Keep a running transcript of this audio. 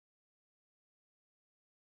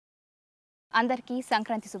అందరికీ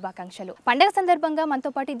సంక్రాంతి శుభాకాంక్షలు. పండగ సందర్భంగా మనతో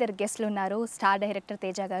పాటు ఇద్దరు గెస్ట్లు ఉన్నారు. స్టార్ డైరెక్టర్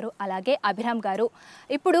తేజ గారు, అలాగే అభిరామ్ గారు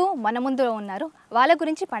ఇప్పుడు మన ముందు ఉన్నారు. వాళ్ళ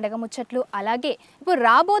గురించి పండగ ముచ్చట్లు, అలాగే ఇప్పుడు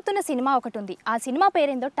రాబోతున్న సినిమా ఒకటి ఉంది. ఆ సినిమా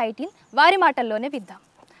పేరేందో టైటిల్ వారి మాటల్లోనే విద్దాం.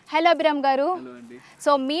 హలో అభిరామ్ గారు.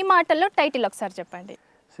 సో మీ మాటల్లో టైటిల్ ఒకసారి చెప్పండి.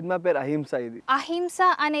 సినిమా పేరు అహింస. ఇది అహింస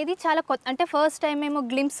అనేది చాలా కొత్త, అంటే ఫస్ట్ టైం మేము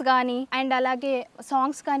గ్లింప్స్ కానీ అండ్ అలాగే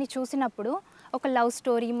సాంగ్స్ కానీ చూసినప్పుడు ఒక లవ్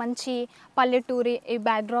స్టోరీ, మంచి పల్లెటూరి ఈ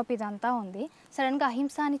బ్యాక్డ్రాప్ ఇదంతా ఉంది. సడన్గా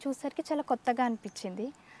అహింస అని చూసేసరికి చాలా కొత్తగా అనిపించింది.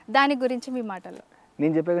 దాని గురించి మీ మాటలు.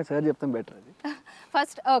 నేను చెప్పాక సార్ చెప్తాం బెటర్. అది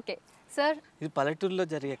ఫస్ట్ ఓకే సార్. ఇది పల్లెటూరులో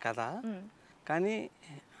జరిగే కథ, కానీ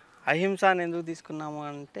అహింస అని ఎందుకు తీసుకున్నాము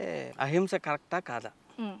అంటే అహింస కరెక్టా కాదా.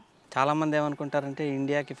 చాలామంది ఏమనుకుంటారంటే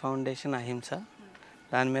ఇండియాకి ఫౌండేషన్ అహింస,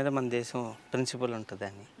 దాని మీద మన దేశం ప్రిన్సిపల్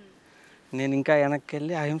ఉంటుందని. నేను ఇంకా వెనక్కి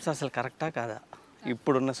వెళ్ళి అహింస అసలు కరెక్టా కాదా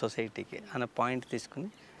ఇప్పుడున్న సొసైటీకి అనే పాయింట్ తీసుకుని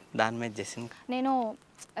దాని మీద చేసింది. నేను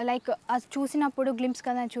లైక్ అది చూసినప్పుడు గ్లింప్స్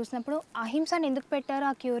కదా చూసినప్పుడు అహింసని ఎందుకు పెట్టారో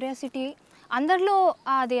ఆ క్యూరియాసిటీ అందరిలో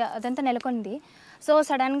అదంతా నెలకొంది. సో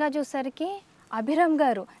సడన్గా చూసేసరికి అభిరామ్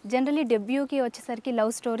గారు జనరలీ డెబ్యూకి వచ్చేసరికి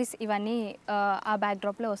లవ్ స్టోరీస్ ఇవన్నీ ఆ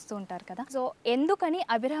బ్యాక్డ్రాప్లో వస్తూ ఉంటారు కదా. సో ఎందుకని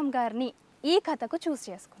అభిరామ్ గారిని ఈ కథకు చూస్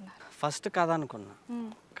చేసుకున్నారు? ఫస్ట్ కథ అనుకున్నా,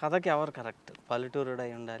 కథకి ఎవరు కరెక్ట్? పల్లెటూరుడు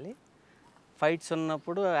అయి ఉండాలి, ఫైట్స్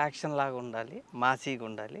ఉన్నప్పుడు యాక్షన్ లాగా ఉండాలి, మాసీగా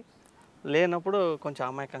ఉండాలి, లేనప్పుడు కొంచెం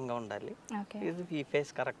అమాయకంగా ఉండాలి. ఇది ఈ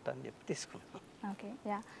ఫేస్ కరెక్ట్ అని చెప్పి తీసుకున్నాను. Okay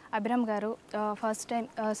yeah. అభిరామ్ గారు ఫస్ట్ టైం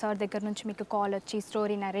సార్ దగ్గర నుంచి మీకు కాల్ వచ్చి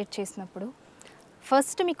స్టోరీ నరేట్ చేసినప్పుడు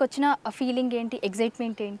ఫస్ట్ మీకు వచ్చిన ఫీలింగ్ ఏంటి,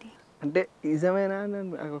 ఎగ్జైట్మెంట్ ఏంటి? అంటే నిజమేనా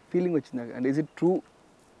ఫీలింగ్ వచ్చింది నాకు. అంటే ఇస్ ఇట్ ట్రూ?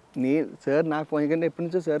 సార్ నాకు ఫోన్ కంటే ఎప్పటి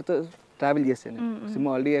నుంచో సార్తో ట్రావెల్ చేశాను. సినిమా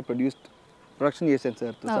ఆల్రెడీ ప్రొడక్షన్ చేశాను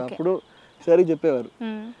సార్తో. సో అప్పుడు సార్ చెప్పేవారు,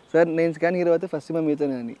 సార్ నేను స్కాన్ హీరో అయితే ఫస్ట్ సినిమా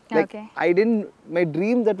మీతోనే అని. Like I dent my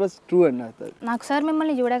dream that was true అండి. నాకు సార్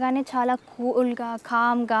మిమ్మల్ని చూడగానే చాలా కూల్గా,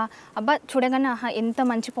 కామ్గా, అబ్బా చూడగానే ఎంత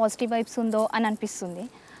మంచి పాజిటివ్ వైబ్స్ ఉందో అని అనిపిస్తుంది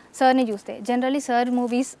సార్ని చూస్తే. జనరలీ సార్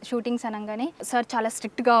మూవీస్ షూటింగ్స్ అనగానే సార్ చాలా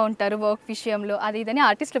స్ట్రిక్ట్గా ఉంటారు వర్క్ విషయంలో, అది ఇదని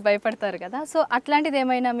ఆర్టిస్టులు భయపడతారు కదా. సో అట్లాంటిది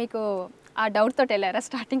ఏమైనా మీకు ఆ డౌట్ తోటి వెళ్ళారా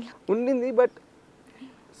స్టార్టింగ్లో? ఉండింది, but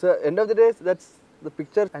sir end of the day that's the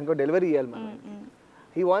picture ఇంకో డెలివరీ ఇవ్వాలి మనం.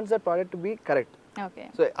 He wants that product to be correct. Okay.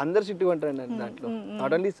 So అందరు స్ట్రిక్ట్గా ఉంటారండి దాంట్లో.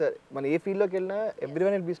 నాట్ ఓన్లీ సార్, మన ఏ ఫీల్డ్లోకి వెళ్ళినా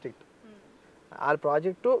ఎవ్రీవన్ విల్ బీ స్ట్రిక్ట్. ఆ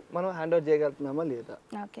ప్రాజెక్టు మనం హ్యాండ్ ఓవర్ చేయగలుగుతున్నామా లేదా.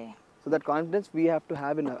 Okay. So that confidence we have to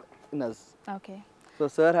have in us. Okay. So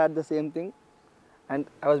sir had the same thing and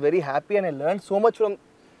I was very happy and I learned so much from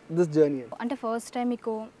this journey. అంటే first time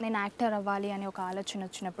మీకు నేను actor అవ్వాలి అని ఒక ఆలోచన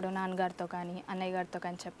వచ్చినప్పుడు నాన్నగారితో కానీ అన్నయ్య గారితో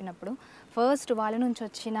కానీ చెప్పినప్పుడు ఫస్ట్ వాళ్ళ నుంచి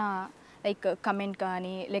వచ్చిన లైక్ కమెంట్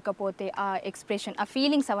కానీ లేకపోతే ఆ ఎక్స్ప్రెషన్, ఆ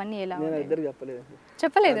ఫీలింగ్స్ అవన్నీ ఎలా? నేను ఇద్దరికి చెప్పలేదు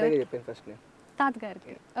చెప్పాను ఫస్ట్ నేను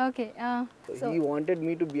తాతగారికి. Okay. So he wanted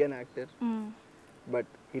me to be an actor but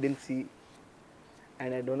he didn't see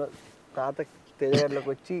and I don't know, తాత తేజ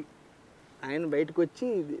గారిలోకి వచ్చి ఆయన బయటకు వచ్చి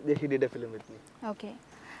he did a film with me. Okay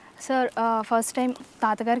sir. First time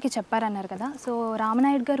తాతగారికి చెప్పారన్నారు కదా, సో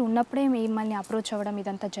రామనాయుడు గారు ఉన్నప్పుడే మిమ్మల్ని అప్రోచ్ అవ్వడం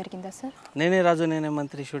ఇదంతా జరిగిందా సార్? నేనే రాజు నేనే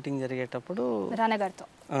మంత్రి షూటింగ్ జరిగేటప్పుడు రానగారితో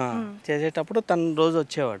చేసేటప్పుడు తను రోజు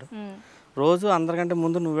వచ్చేవాడు. రోజు అందరికంటే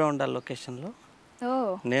ముందు నువ్వే ఉండాలి లొకేషన్లో.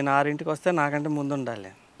 నేను 6ంటికి వస్తే నాకంటే ముందు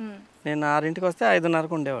ఉండాలి. నేను 6ంటికి వస్తే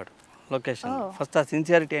 5:30కు ఉండేవాడు లొకేషన్. ఫస్ట్ ఆ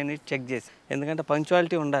సిన్సియారిటీ అనేది చెక్ చేసి, ఎందుకంటే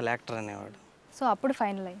పంక్చువాలిటీ ఉండాలి యాక్టర్ అనేవాడు. సో అప్పుడు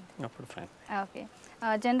ఫైనల్ అయింది. అప్పుడు ఫైనల్. ఓకే.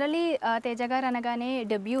 జనరలీ తేజ గారు అనగానే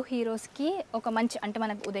డెబ్యూ హీరోస్కి ఒక మంచి, అంటే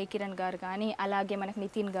మనకు ఉదయ్ కిరణ్ గారు కానీ అలాగే మనకు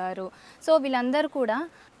నితిన్ గారు, సో వీళ్ళందరూ కూడా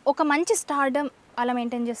ఒక మంచి స్టార్డమ్ అలా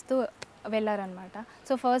మెయింటైన్ చేస్తూ వెళ్ళారనమాట.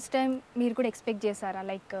 సో ఫస్ట్ టైం మీరు కూడా ఎక్స్పెక్ట్ చేశారా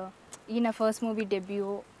లైక్ ఈయన ఫస్ట్ మూవీ డెబ్యూ,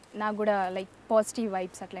 నాకు కూడా లైక్ పాజిటివ్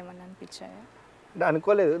వైబ్స్ అట్లా ఏమన్నా అనిపించాయా?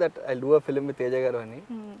 అనుకోలేదు that I do a film with Teja గారు అని,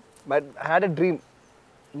 but I had a dream.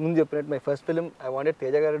 ముందు చెప్పినట్టు my first film I wanted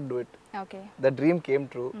Teja గారు to do it. Okay. The dream came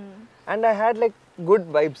true and I had like good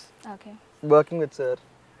vibes. Okay. Working with sir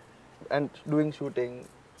and doing shooting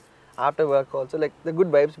after work also, like the good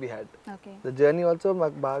vibes we had. Okay. The journey also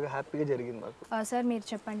maku baga happy ga jarigindi maku. Sir మీరు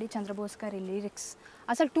చెప్పండి, చంద్రబోస్ గారి lyrics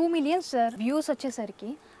అసలు 2 million sir views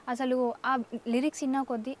వచ్చేసరికి అసలు ఆ lyrics ఇన్నా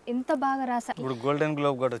కొద్దీ ఎంత బాగా రాశారు. ఇప్పుడు గోల్డెన్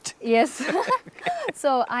గ్లోబ్ కూడా వచ్చింది. ఎస్.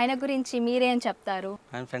 సో ఆయన గురించి మీరేం చెప్తారు?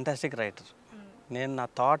 ఆయన ఫెంటాస్టిక్ రైటర్. నేను నా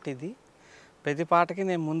థాట్ ఇది, ప్రతి పాటకి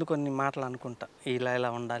నేను ముందు కొన్ని మాటలు అనుకుంటా, ఇలా ఇలా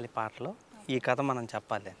ఉండాలి పాటలో, ఈ కథ మనం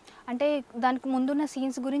చెప్పాలి అంటే దానికి ముందున్న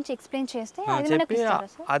సీన్స్ గురించి ఎక్స్ప్లెయిన్ చేస్తే చెప్పి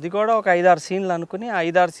అది కూడా ఒక 5-6 సీన్లు అనుకుని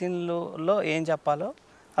 5-6 సీన్లలో ఏం చెప్పాలో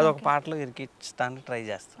అది ఒక పాటలో ఇరికించడానికి ట్రై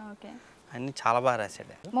చేస్తాను. ఓకే. అన్నీ చాలా బాగా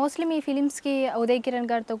రాశాడు. మోస్ట్లీ మీ ఫిలిమ్స్కి ఉదయ్ కిరణ్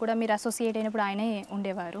గారితో కూడా మీరు అసోసియేట్ అయినప్పుడు ఆయనే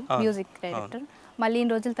ఉండేవారు, మ్యూజిక్ డైరెక్టర్. మళ్ళీ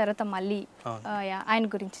ఇన్ని రోజుల తర్వాత మళ్ళీ ఆయన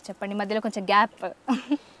గురించి చెప్పండి, మధ్యలో కొంచెం గ్యాప్.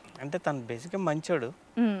 అంటే తను బేసిక్గా మంచోడు,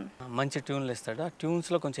 మంచి ట్యూన్లు ఇస్తాడు. ఆ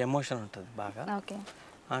ట్యూన్స్లో కొంచెం ఎమోషన్ ఉంటుంది బాగా. ఓకే.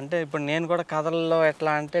 అంటే ఇప్పుడు నేను కూడా కథల్లో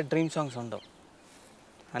ఎట్లా అంటే డ్రీమ్ సాంగ్స్ ఉండవు,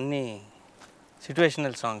 అన్నీ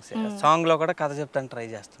సిచ్యువేషనల్ సాంగ్స్. సాంగ్లో కూడా కథ చెప్తాను ట్రై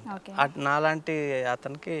చేస్తాను. నాలాంటి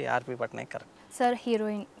అతనికి ఆర్పి పట్నాయక్ కరెక్ట్. సార్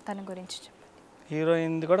హీరోయిన్ తన గురించి చెప్పండి.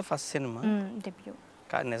 హీరోయిన్ది కూడా ఫస్ట్ సినిమా డెబ్యూ.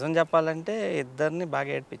 నిజం చెప్పాలంటే ఇద్దరిని బాగా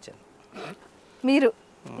ఏడిపించాను. మీరు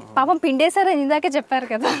పాపం పిండేశారని ఇందాకే చెప్పారు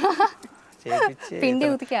కదా. పిండి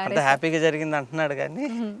ఉతికి అంత హ్యాపీగా జరిగింది అంటున్నాడు కానీ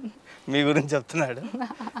మీ గురించి చెప్తున్నాడు.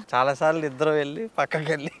 చాలాసార్లు ఇద్దరు వెళ్ళి పక్కకి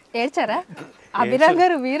వెళ్ళి ఏడ్చారా? అభిరామ్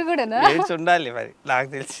గారు మీరు కూడా ఏడ్చి ఉండాలి మరి నాకు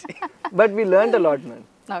తెలిసి. But we learned a lot man.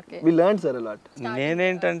 Okay. We learned sir a lot.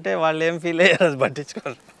 నేనేంటంటే వాళ్ళు ఏం ఫీల్ అయ్యారు అది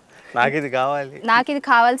పట్టించుకోను. నాకు ఇది కావాలి, నాకు ఇది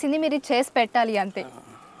కావాల్సింది మీరు చేసి పెట్టాలి అంతే.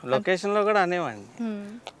 లొకేషన్లో కూడా అనేవాడిని,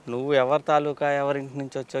 నువ్వు ఎవరి తాలూకా ఎవరింటి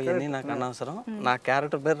నుంచి వచ్చావు ఇవన్నీ నాకు అనవసరం, నా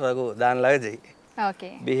క్యారెక్టర్ పేరు రఘు, దానిలాగా చెయ్యి,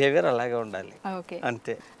 బిహేవియర్ అలాగే ఉండాలి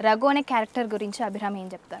అంతే. రఘు అనే క్యారెక్టర్ గురించి అభిరామ్ ఏం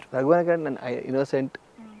చెప్తారు? రఘు అనే క్యారెక్టర్ ఇన్నోసెంట్,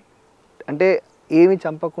 అంటే ఏమి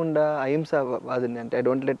చంపకుండా అహింస వాదిని. అంటే ఐ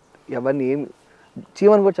డోంట్ లెట్ ఎవరిని ఏమి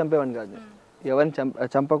చీమని కూడా చంపేవాడిని కాదు, ఎవరిని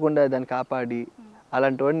చంపకుండా దాన్ని కాపాడి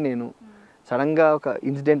అలాంటి వాడిని నేను. సడన్గా ఒక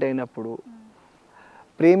ఇన్సిడెంట్ అయినప్పుడు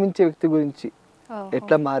ప్రేమించే వ్యక్తి గురించి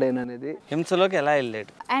ఎట్లా మారాను అనేది హింసలోకి ఎలా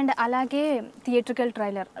వెళ్ళాడు. అండ్ అలాగే థియేట్రికల్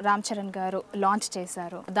ట్రైలర్ రామ్ చరణ్ గారు లాంచ్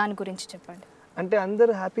చేశారు, దాని గురించి చెప్పండి. అంటే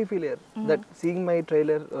అందరూ హ్యాపీ ఫీల్ అయ్యారు that seeing my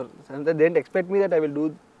trailer, they don't expect me that I will do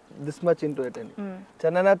this much in to it అని.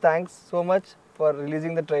 Charan, thanks so much for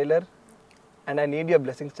releasing the trailer and I need your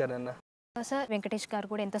blessings Charan. Sir Venkatesh గారు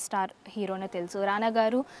కూడా ఎంత star హీరోనో తెలుసు, రానా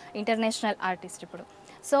గారు international artist ఇప్పుడు.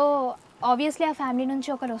 So obviously ఆ family నుంచి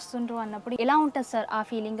ఒకరు వస్తుండ్రు అన్నప్పుడు ఎలా ఉంటుంది సార్ ఆ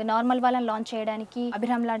ఫీలింగ్, నార్మల్ వాళ్ళని లాంచ్ చేయడానికి,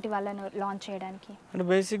 అభిరామ్ లాంటి వాళ్ళని లాంచ్ చేయడానికి? అంటే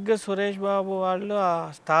బేసిక్గా సురేష్ బాబు వాళ్ళు ఆ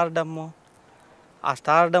స్టార్డమ్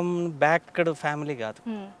బ్యాక్డ్ ఫ్యామిలీ కాదు,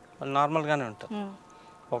 వాళ్ళు నార్మల్గానే ఉంటారు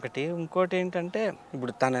ఒకటి. ఇంకోటి ఏంటంటే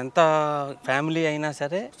ఇప్పుడు తను ఎంత ఫ్యామిలీ అయినా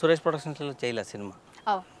సరే సురేష్ ప్రొడక్షన్స్లో చేయలేదు సినిమా,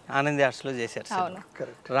 ఆనంది ఆర్ట్స్లో చేశారు.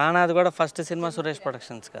 రానాది కూడా ఫస్ట్ సినిమా సురేష్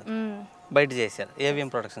ప్రొడక్షన్స్ కాదు, బయట చేశారు,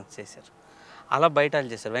 ఏవిఎం ప్రొడక్షన్స్ చేశారు. అలా బయట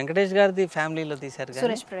చేశారు. వెంకటేష్ గారిది ఫ్యామిలీలో తీశారు,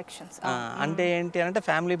 సురేష్ ప్రొడక్షన్స్. అంటే ఏంటి అంటే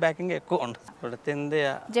ఫ్యామిలీ బ్యాకింగ్ ఎక్కువ ఉంటుంది.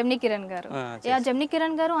 జెమినీ కిరణ్ గారు, జెమినీ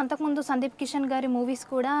కిరణ్ గారు అంతకుముందు సందీప్ కిషన్ గారి మూవీస్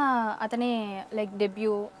కూడా అతనే లైక్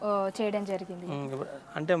డెబ్యూ చేయడం జరిగింది.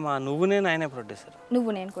 అంటే మా నువ్వు నేను ఆయనే ప్రొడ్యూసర్,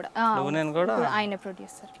 నువ్వు నేను కూడా ఆయనే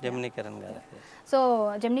ప్రొడ్యూసర్ జెమినీ కిరణ్ గారు. సో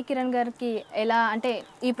జెమినీ కిరణ్ గారికి ఎలా అంటే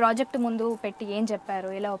ఈ ప్రాజెక్ట్ ముందు పెట్టి ఏం చెప్పారు,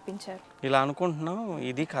 ఎలా ఒప్పించారు? ఇలా అనుకుంటున్నాం,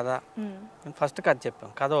 ఇది కథ, ఫస్ట్ కథ చెప్పాం,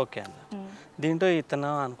 కథ ఓకే అన్న, దీంట్లో ఇతను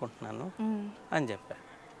అనుకుంటున్నాను అని చెప్పా.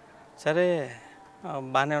 సరే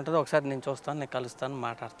బాగానే ఉంటుంది, ఒకసారి నేను చూస్తాను, నేను కలుస్తాను,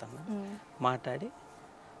 మాట్లాడతాను, మాట్లాడి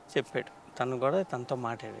చెప్పాడు. తను కూడా తనతో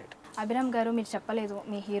మాట్లాడాడు. అభిరామ్ గారు మీరు చెప్పలేదు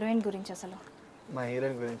మీ హీరోయిన్ గురించి అసలు. మా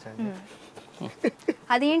హీరోయిన్ గురించి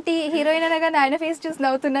అదేంటి హీరోయిన్ అనగానే ఆయన ఫేస్ చూసి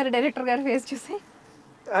నవ్వుతున్నారు, డైరెక్టర్ గారి ఫేస్ చూసి?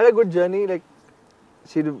 అదే గుడ్ జర్నీ, లైక్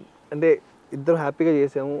అంటే ఇద్దరు హ్యాపీగా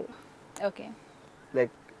చేసాము. ఓకే.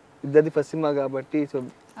 లైక్ ఇద్దరిది ఫస్ట్ సినిమా కాబట్టి so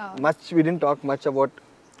much we didn't talk much about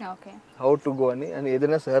how to go అని,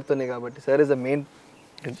 ఏదైనా సార్తోనే కాబట్టి సార్ ఇస్ ద మెయిన్.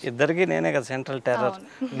 ఇద్దరికి నేనే కదా సెంట్రల్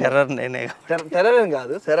టెర్రర్ నేనే. టెర్రర్ అని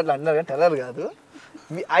కాదు సార్, అట్లా అన్నారు కానీ టెర్రర్ కాదు.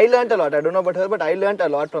 I learned a lot, I don't know about her but I learned a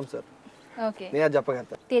lot from sir. Okay. నేను అది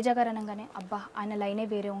చెప్పగలుగుతా. తేజ గారు అనగానే అబ్బా ఆయన లైనే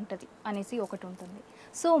వేరే ఉంటుంది అనేసి ఒకటి ఉంటుంది.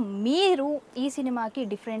 సో మీరు ఈ సినిమాకి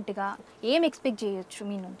డిఫరెంట్గా ఏం ఎక్స్పెక్ట్ చేయొచ్చు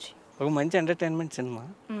మీ నుంచి? ఒక మంచి ఎంటర్టైన్మెంట్ సినిమా.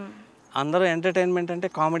 అందరూ ఎంటర్టైన్మెంట్ అంటే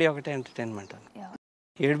కామెడీ ఒకటే ఎంటర్టైన్మెంట్ అని,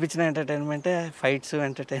 ఏడిపించిన ఎంటర్టైన్మెంటే, ఫైట్స్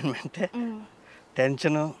ఎంటర్టైన్మెంటే,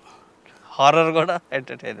 టెన్షను హారర్ కూడా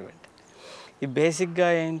ఎంటర్టైన్మెంట్. ఈ బేసిక్గా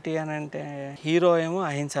ఏంటి అని అంటే హీరో ఏమో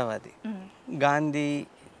అహింసావాది, గాంధీ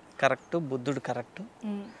కరెక్టు, బుద్ధుడు కరెక్టు,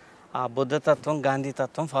 ఆ బుద్ధతత్వం గాంధీ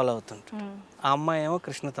తత్వం ఫాలో అవుతుంటాడు. ఆ అమ్మాయి ఏమో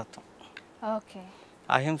కృష్ణతత్వం. ఓకే.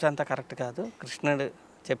 అహింస అంతా కరెక్ట్ కాదు, కృష్ణుడు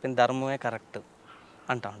చెప్పిన ధర్మమే కరెక్ట్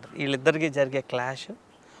అంటూ ఉంటుంది. వీళ్ళిద్దరికి జరిగే క్లాష్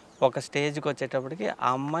ఒక స్టేజ్కి వచ్చేటప్పటికి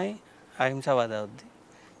ఆ అమ్మాయి అహింసావాది అవుద్ది,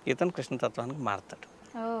 ఇతను కృష్ణతత్వానికి మారుతాడు.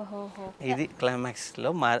 ఇది క్లైమాక్స్లో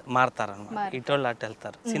మారుతారనమాట, ఇటోళ్ళు అటు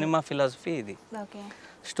వెళ్తారు. సినిమా ఫిలాసఫీ ఇది.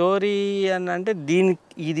 స్టోరీ అని అంటే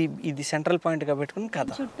ఇది సెంట్రల్ పాయింట్గా పెట్టుకుని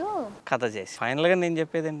కథ చేసి ఫైనల్గా నేను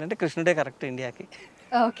చెప్పేది ఏంటంటే కృష్ణుడే కరెక్ట్ ఇండియాకి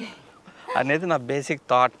అనేది నా బేసిక్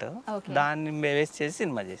థాట్. దాన్ని బేస్ చేసి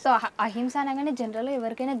సినిమా చేసి. సో అహింస అనగానే జనరల్గా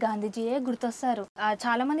ఎవరికైనా గాంధీజీయే గుర్తొస్తారు.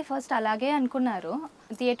 చాలా మంది ఫస్ట్ అలాగే అనుకున్నారు.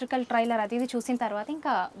 థియేట్రికల్ ట్రైలర్ అది ఇది చూసిన తర్వాత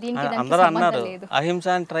ఇంకా దీనికి అందరూ అన్నారు అహింస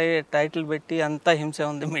అని టైటిల్ పెట్టి అంతా హింస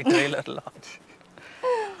ఉంది మీ ట్రైలర్లో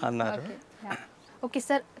అన్నారు. ఓకే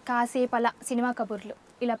సార్, కాసేపు అలా సినిమా కబుర్లు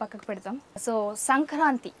ఇలా పక్కకు పెడతాం. సో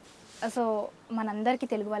సంక్రాంతి, సో మనందరికీ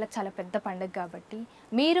తెలుగు వాళ్ళకి చాలా పెద్ద పండుగ కాబట్టి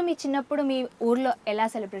మీరు మీ చిన్నప్పుడు మీ ఊర్లో ఎలా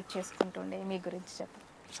సెలబ్రేట్ చేసుకుంటుండే మీ గురించి చెప్పండి.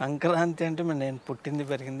 సంక్రాంతి అంటే నేను పుట్టింది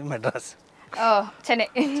పెరిగింది మెడ్రాస్, చెన్నై.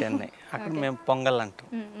 చెన్నై. అక్కడ మేము పొంగల్ అంటాం.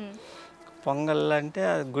 పొంగల్ అంటే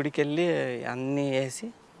గుడికి వెళ్ళి అన్నీ వేసి,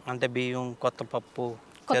 అంటే బియ్యం, కొత్త పప్పు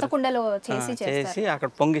కొత్త కుండలో చేసి అక్కడ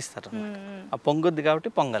పొంగిస్తారు. ఆ పొంగుద్ది కాబట్టి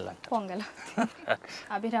పొంగల్ అంట. పొంగల్.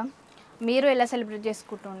 అభిరామ్, మీరు ఎలా సెలబ్రేట్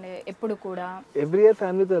చేసుకుంటుండే? ఎప్పుడు కూడా ఎవ్రీ ఇయర్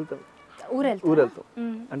ఫ్యామిలీతో వెళ్తాం, ఊరు వెళ్తాం.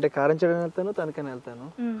 అంటే కారం చేయడానికి వెళ్తాను, తనకైనా వెళ్తాను.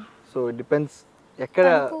 సో ఇట్ డిపెండ్స్ ఎక్కడ.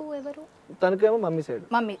 తనకేమో మమ్మీ సైడ్,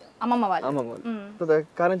 మమ్మీ అమ్మమ్మ వాళ్ళు. సో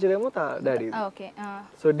కారం చేయడేమో డాడీ. ఓకే.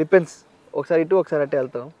 సో డిపెండ్స్, ఒకసారి ఇటు ఒకసారి అట్టే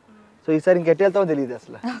వెళ్తాం. సో ఈసారి ఇంకెట్టు వెళ్తామో తెలియదు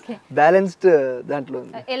అసలు. బ్యాలెన్స్డ్ దాంట్లో.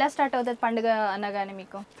 ఎలా స్టార్ట్ అవుతుంది పండుగ అనగానే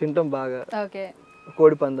మీకు? తింటాం బాగా. ఓకే.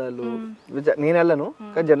 కోడి పందాలు నేను వెళ్ళను,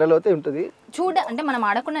 కానీ జనరల్ అయితే ఉంటుంది. అంటే మనం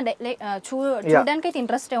ఆడకుండా చూడడానికి అయితే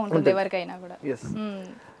ఇంట్రెస్ట్ ఉంటుంది ఎవరికైనా కూడా.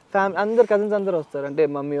 అందరు కజిన్స్ అందరు వస్తారు, అంటే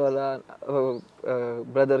మమ్మీ వాళ్ళ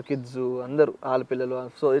బ్రదర్, కిడ్స్ అందరు, వాళ్ళ పిల్లలు.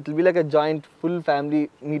 So it will be like a joint full family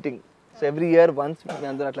meeting. So every year once మేము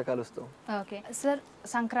అందరూ అట్లా కలుస్తాం. ఓకే సార్,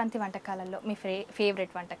 సంక్రాంతి వంటకాలలో మీ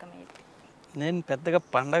ఫేవరెట్ వంటకం ఏంటి? నేను పెద్దగా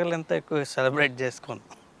పండగలు ఎంత ఎక్కువ సెలబ్రేట్ చేసుకోను.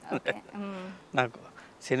 నాకు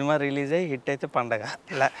సినిమా రిలీజ్ అయ్యి హిట్ అయితే పండగ,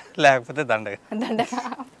 లేకపోతే దండగ.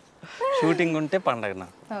 షూటింగ్ ఉంటే పండగ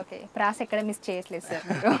నాకు. ఓకే. ప్రాస ఎక్కడ మిస్ చేయట్లేదు సార్?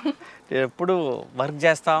 ఎప్పుడు వర్క్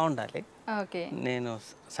చేస్తూ ఉండాలి. ఓకే. నేను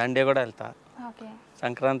సండే కూడా వెళ్తా. ఓకే.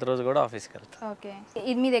 సంక్రాంతి రోజు కూడా ఆఫీస్కి వెళ్తా. ఓకే.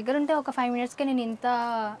 ఇది మీ దగ్గర ఉంటే ఒక 5 minutesకే నేను ఇంత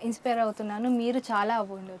ఇన్స్పైర్ అవుతున్నాను, మీరు చాలా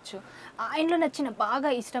అవ్వ ఉండొచ్చు. ఆయనలో నచ్చిన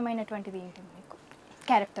బాగా ఇష్టమైనటువంటిది ఏంటి మీకు?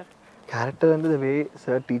 క్యారెక్టర్ అంటే the way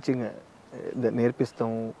sir teaching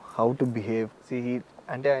నేర్పిస్తాము, how to behave.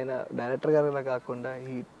 అంటే ఆయన డైరెక్టర్ గారు కాకుండా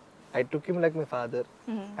I took him like my father.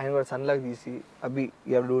 ఆయన కూడా సన్ లాగా తీసి, అభి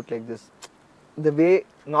you have to do it like this. The way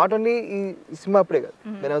not only ఈ సినిమా అప్పుడే కాదు,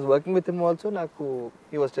 when I was working with him also, నాకు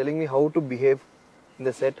he was telling me how to behave in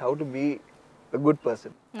the set, how to be a good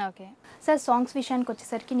person. Okay sir, songs విషయానికి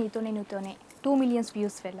వచ్చేసరికి నీతోనే 2 million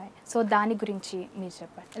views వెళ్ళాయి. So దాని గురించి మీరు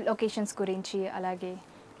చెప్పండి, లొకేషన్స్ గురించి. అలాగే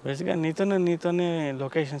బేసిక్గా నీతోనే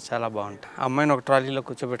లొకేషన్స్ చాలా బాగుంటాయి. అమ్మాయిని ఒక ట్రాలీలో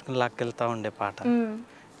కూర్చోబెట్టుకుని లాక్కెళ్తా ఉండే పాట.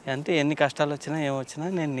 అంటే ఎన్ని కష్టాలు వచ్చినా ఏమొచ్చినా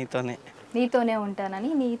నేను నీతోనే ఉంటానని,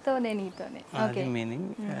 నీతోనే. అది మీనింగ్.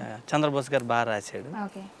 చంద్రబోస్ గారు బాగా రాశాడు.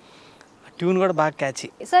 ఓకే. ట్యూన్ కూడా బాగా క్యాచీ.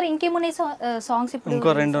 సార్ ఇంకేమున్నాయి సాంగ్స్? ఇప్పుడు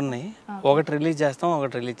ఇంకో 2 ఉన్నాయి. ఒకటి రిలీజ్ చేస్తాం,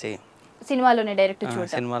 ఒకటి రిలీజ్ చేయం. సినిమాలోనే డైరెక్ట్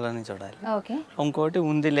సినిమాలోనే చూడాలి. ఓకే. ఇంకోటి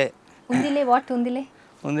ఉందిలే. వాట్ ఉందిలే?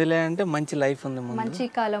 ఉందిలే అంటే మంచి లైఫ్ ఉంది, మంచి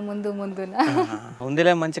కాలం ముందున.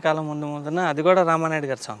 ఉందిలే మంచి కాలం ముందున, అది కూడా రామానాయుడు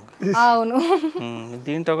గారి సాంగ్. అవును.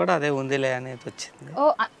 దీంట్లో కూడా అదే ఉందిలే అనేది వచ్చింది. ఓ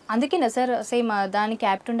అందుకేనా సార్ సేమ్ దానికి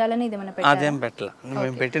యాప్ట్ ఉండాలని ఇది మన అదేం పెట్టలా,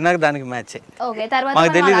 మేము పెట్టినాక దానికి మ్యాచ్ అయ్యింది. ఓకే. తర్వాత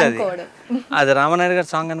మాకు తెలియదు అది రామానాయుడు గారి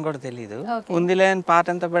సాంగ్ అని కూడా తెలియదు. ఉందిలే అని పాట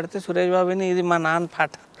ఎంత పెడితే సురేష్ బాబుని ఇది మా నాన్న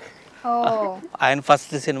పాట, ఆయన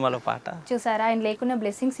ఫస్ట్ సినిమాలో పాట. చూసారా, ఆయన లేకున్నా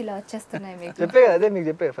బ్లెస్సింగ్స్ ఇలా వచ్చేస్తున్నాయి మీకు. చెప్పే అదే మీకు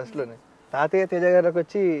చెప్పే ఫస్ట్ లోనే, తాతయ్య తేజ గారికి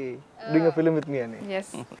వచ్చి doing a film with me అని.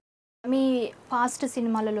 మీ పాస్ట్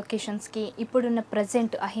సినిమాల లొకేషన్స్కి ఇప్పుడున్న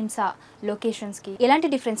ప్రజెంట్ అహింస లొకేషన్స్కి ఎలాంటి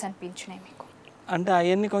డిఫరెన్స్ అనిపించినాయి మీకు? అంటే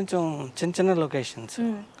అవన్నీ కొంచెం చిన్న లొకేషన్స్,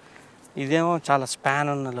 ఇదేమో చాలా స్పాన్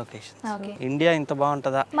ఉన్న లొకేషన్స్. ఇండియా ఇంత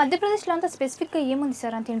బాగుంటుందా? మధ్యప్రదేశ్లో అంతా స్పెసిఫిక్గా ఏముంది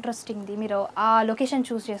సార్ అంత ఇంట్రెస్టింగ్ది మీరు ఆ లొకేషన్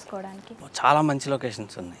చూస్ చేసుకోవడానికి? చాలా మంచి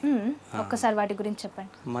లొకేషన్స్ ఉన్నాయి. ఒక్కసారి వాటి గురించి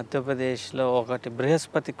చెప్పండి. మధ్యప్రదేశ్లో ఒకటి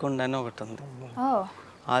బృహస్పతి కుండ అని ఒకటి ఉంది.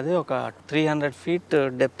 అది ఒక 300 feet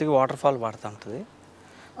డెప్త్కి వాటర్ ఫాల్ పడుతూ ఉంటుంది.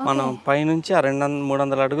 మనం పైనుంచి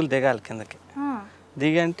 200-300 అడుగులు దిగాలి కిందకి.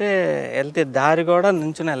 దిగంటే వెళ్తే దారి కూడా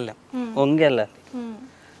నుంచుని వెళ్ళాం, వంగి వెళ్ళాలి.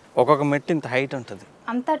 ఒక్కొక్క మెట్టు ఇంత హైట్ ఉంటుంది.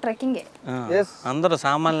 అంతా ట్రెక్కింగే. అందరూ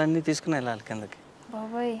సామాన్లన్నీ తీసుకుని వెళ్ళాలి కిందకి,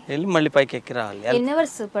 వెళ్ళి మళ్ళీ పైకి ఎక్కి రావాలి. ఎన్ని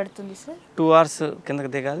అవర్స్ పడుతుంది సార్? 2 hours కిందకి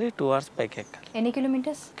దిగాలి, 2 hours పైకి ఎక్కాలి. ఎన్ని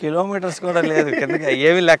కిలోమీటర్స్? కిలోమీటర్స్ కూడా లేదు కిందకి,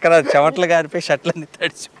 ఏమి లెక్కరా, చెమట్లు గారిపోయి షర్ట్లన్నీ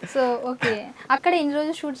తడిచి. So okay. అక్కడ ఎన్ని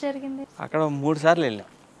రోజులు షూట్ జరిగింది? అక్కడ 3 సార్లు వెళ్ళాం.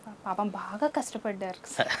 పాపం బాగా కష్టపడ్డారు.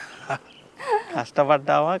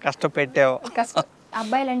 కష్టపడ్డావా కష్టపెట్టావా?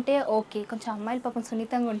 అబ్బాయిలు అంటే ఓకే, కొంచెం అమ్మాయిలు పాపం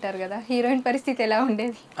సున్నితంగా ఉంటారు కదా, హీరోయిన్ పరిస్థితి ఎలా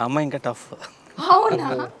ఉండేది? అమ్మాయి ఇంకా టఫ్. అవునా?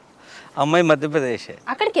 అమ్మాయి మధ్యప్రదేశ్.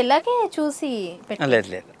 అక్కడికి వెళ్ళాకే చూసి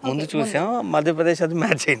లేదు ముందు చూసాం, మధ్యప్రదేశ్ అది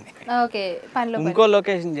మ్యాచ్ అయింది. ఓకే. ఇంకో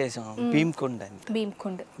లొకేషన్ చేసాం, భీమ్కుండ్ అని.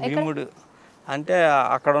 భీముడు అంటే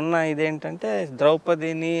అక్కడ ఉన్న ఇదేంటంటే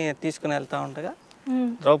ద్రౌపదిని తీసుకుని వెళ్తా ఉండగా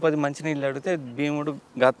ద్రౌపది మంచినీళ్ళు అడిగితే భీముడు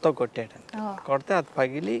గత్తో కొట్టాడు. కొడితే అది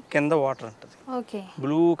పగిలి కింద వాటర్ ఉంటుంది,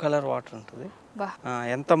 బ్లూ కలర్ వాటర్ ఉంటుంది.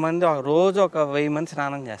 ఎంతమంది రోజు ఒక 1000 మంది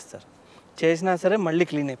స్నానం చేస్తారు, చేసినా సరే మళ్ళీ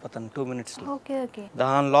క్లీన్ అయిపోతాను 2 minutesలో.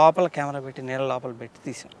 దాని లోపల కెమెరా పెట్టి నీళ్ళ లోపల పెట్టి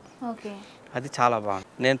తీసాం. అది చాలా బాగుంది.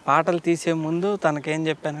 నేను పాటలు తీసే ముందు తనకేం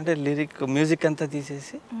చెప్పానంటే మ్యూజిక్ అంతా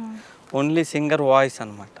తీసేసి ఓన్లీ సింగర్ వాయిస్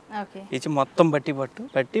అనమాట ఇచ్చి మొత్తం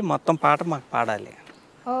బట్టి మొత్తం పాట మాకు పాడాలి.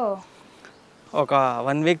 ఒక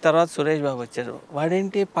 1 వీక్ తర్వాత సురేష్ బాబు వచ్చారు.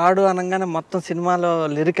 వాడేంటి పాడు అనగానే మొత్తం సినిమాలో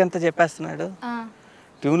లిరిక్ అంతా చెప్పేస్తున్నాడు.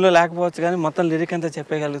 ట్యూన్లో లేకపోవచ్చు కానీ మొత్తం లిరిక్ అంతా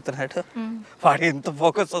చెప్పగలుగుతున్నాడు. వాడికి ఎంత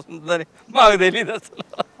ఫోకస్ వస్తుందని మాకు తెలియదు అసలు.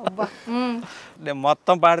 నేను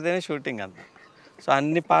మొత్తం పాడితేనే షూటింగ్ అంతా. సో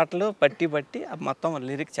అన్ని పాటలు బట్టి మొత్తం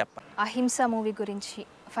లిరిక్ చెప్పాలి. అహింస మూవీ గురించి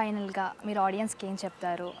ఫైనల్గా మీరు ఆడియన్స్కి ఏం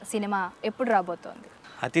చెప్తారు? సినిమా ఎప్పుడు రాబోతోంది?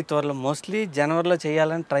 అతి త్వరలో, మోస్ట్లీ జనవరిలో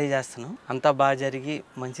చేయాలని ట్రై చేస్తున్నాం. అంతా బాగా జరిగి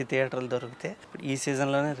మంచి థియేటర్లు దొరికితే ఈ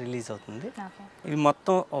సీజన్లోనే రిలీజ్ అవుతుంది. ఇది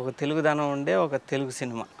మొత్తం ఒక తెలుగుదనం ఉండే ఒక Telugu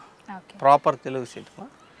cinema, proper Telugu cinema.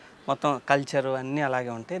 మొత్తం కల్చరు అన్నీ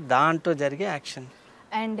అలాగే ఉంటాయి, దాంట్లో జరిగే యాక్షన్.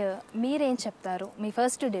 అండ్ మీరేం చెప్తారు మీ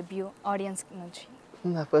ఫస్ట్ డెబ్యూ ఆడియన్స్ నుంచి?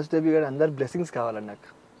 నా ఫస్ట్ డెబ్యూ కూడా అందరు బ్లెస్సింగ్స్ కావాలండి. నాకు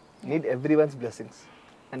need every once blessings.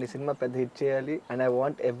 And ఈ సినిమా పెద్ద హిట్ చేయాలి. And I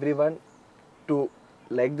want every one to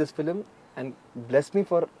like this film and bless me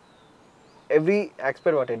for every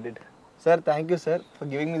aspect what I did. Sir, thank you sir for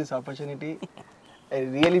giving me this opportunity. I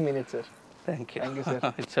really mean it sir. Thank you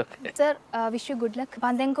sir. Sir, wish you good luck.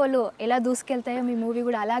 పందెంకోలు ఎలా దూసుకెళ్తాయో మీ movie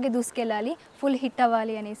కూడా అలాగే దూసుకెళ్ళాలి, full hit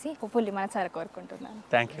అవ్వాలి అనేసి hopefully మనసారా కోరుకుంటున్నాను.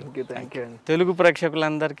 Thank you అండి. తెలుగు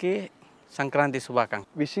ప్రేక్షకులందరికీ సంక్రాంతి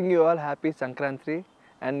శుభాకాంక్షలు. Wishing you all happy Sankranti.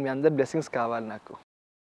 And మీ అందరి బ్లెస్సింగ్స్ కావాలి నాకు.